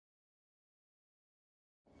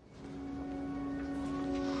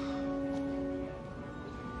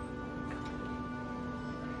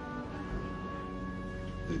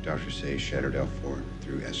Doctors say shattered L4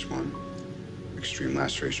 through S1. Extreme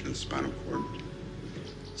laceration of the spinal cord.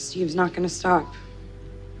 Steve's not gonna stop.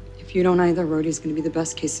 If you don't either, Rhodey's gonna be the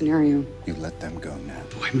best case scenario. You let them go now.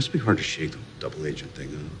 Boy, it must be hard to shake the double agent thing,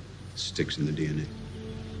 huh? Sticks in the DNA.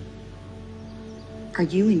 Are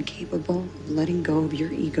you incapable of letting go of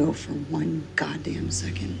your ego for one goddamn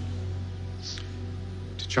second?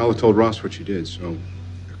 T'Challa told Ross what you did, so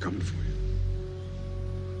they're coming for you.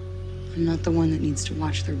 I'm not the one that needs to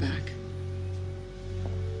watch their back.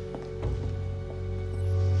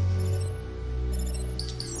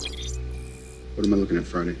 What am I looking at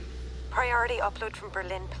Friday? Priority upload from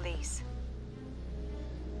Berlin police.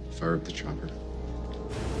 Fire up the chopper.